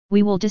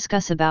We will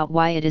discuss about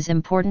why it is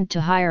important to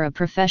hire a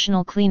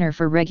professional cleaner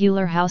for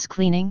regular house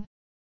cleaning.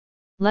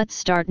 Let's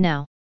start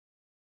now.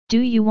 Do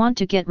you want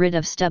to get rid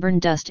of stubborn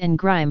dust and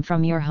grime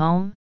from your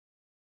home?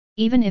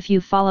 Even if you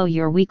follow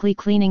your weekly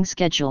cleaning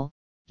schedule,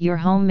 your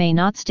home may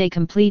not stay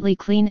completely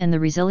clean and the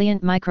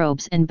resilient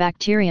microbes and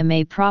bacteria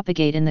may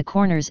propagate in the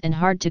corners and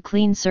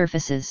hard-to-clean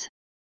surfaces.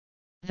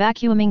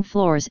 Vacuuming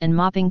floors and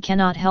mopping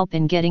cannot help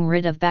in getting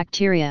rid of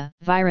bacteria,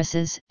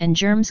 viruses, and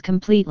germs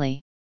completely.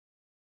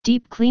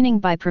 Deep cleaning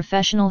by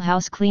professional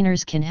house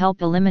cleaners can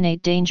help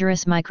eliminate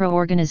dangerous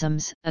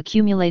microorganisms,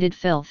 accumulated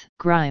filth,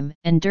 grime,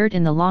 and dirt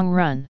in the long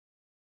run.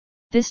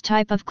 This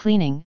type of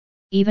cleaning,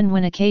 even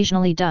when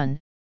occasionally done,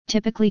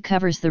 typically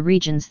covers the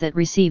regions that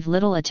receive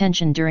little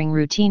attention during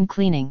routine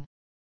cleaning.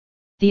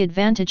 The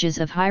advantages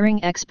of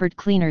hiring expert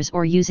cleaners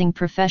or using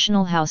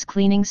professional house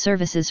cleaning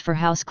services for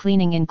house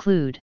cleaning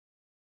include: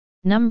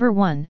 Number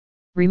 1.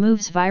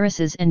 Removes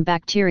viruses and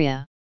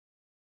bacteria.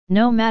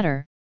 No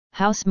matter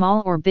how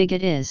small or big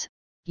it is,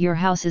 your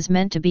house is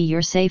meant to be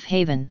your safe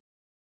haven.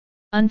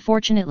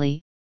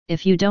 Unfortunately,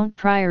 if you don't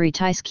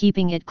prioritize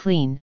keeping it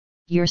clean,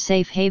 your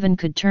safe haven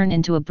could turn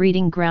into a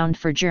breeding ground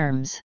for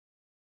germs.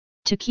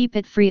 To keep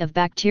it free of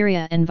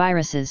bacteria and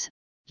viruses,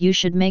 you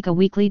should make a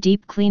weekly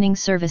deep cleaning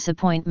service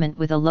appointment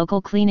with a local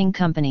cleaning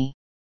company.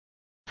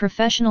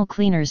 Professional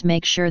cleaners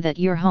make sure that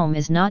your home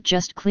is not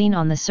just clean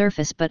on the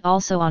surface but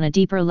also on a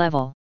deeper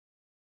level.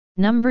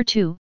 Number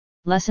 2.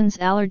 Lessens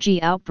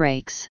allergy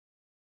outbreaks.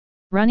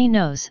 Runny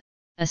nose,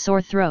 a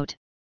sore throat,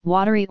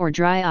 watery or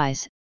dry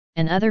eyes,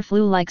 and other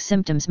flu-like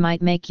symptoms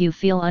might make you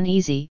feel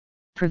uneasy,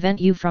 prevent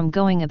you from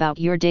going about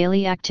your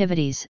daily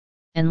activities,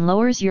 and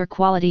lowers your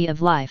quality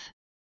of life.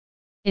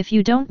 If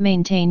you don't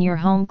maintain your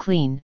home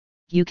clean,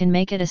 you can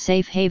make it a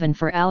safe haven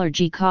for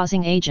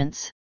allergy-causing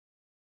agents.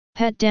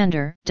 Pet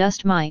dander,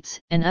 dust mites,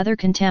 and other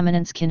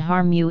contaminants can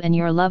harm you and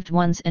your loved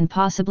ones and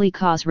possibly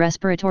cause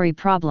respiratory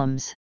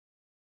problems.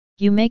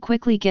 You may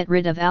quickly get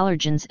rid of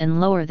allergens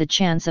and lower the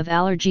chance of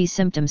allergy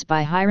symptoms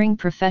by hiring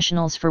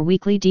professionals for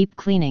weekly deep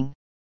cleaning.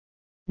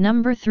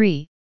 Number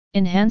 3.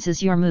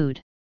 Enhances your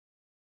mood.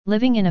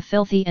 Living in a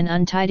filthy and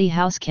untidy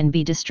house can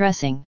be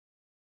distressing.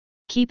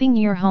 Keeping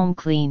your home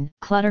clean,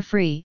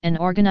 clutter-free, and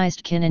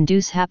organized can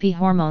induce happy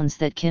hormones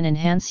that can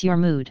enhance your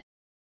mood.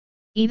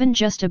 Even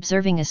just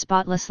observing a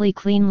spotlessly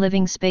clean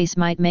living space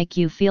might make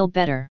you feel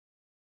better.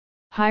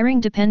 Hiring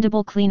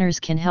dependable cleaners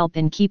can help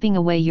in keeping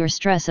away your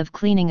stress of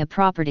cleaning a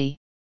property.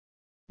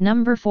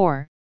 Number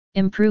 4.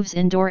 Improves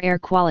indoor air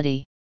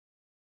quality.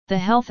 The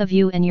health of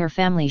you and your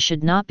family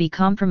should not be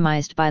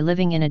compromised by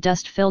living in a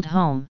dust-filled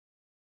home.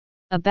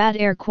 A bad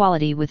air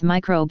quality with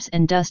microbes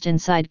and dust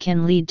inside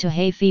can lead to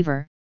hay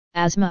fever,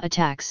 asthma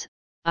attacks,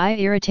 eye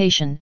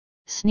irritation,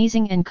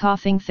 sneezing and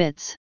coughing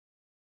fits.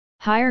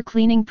 Hire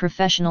cleaning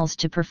professionals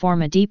to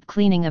perform a deep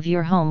cleaning of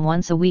your home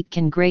once a week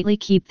can greatly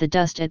keep the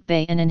dust at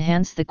bay and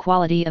enhance the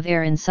quality of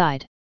air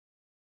inside.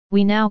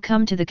 We now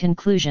come to the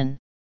conclusion.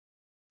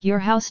 Your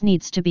house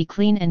needs to be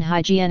clean and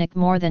hygienic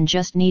more than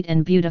just neat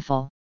and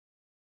beautiful.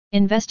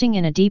 Investing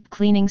in a deep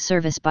cleaning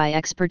service by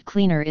expert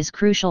cleaner is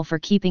crucial for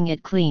keeping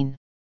it clean.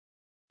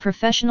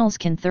 Professionals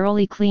can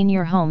thoroughly clean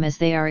your home as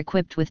they are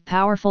equipped with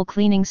powerful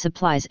cleaning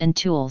supplies and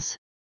tools.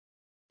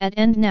 At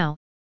end now,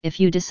 if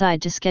you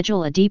decide to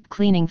schedule a deep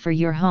cleaning for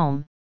your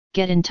home,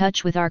 get in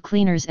touch with our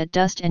cleaners at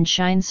Dust and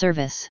Shine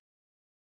Service.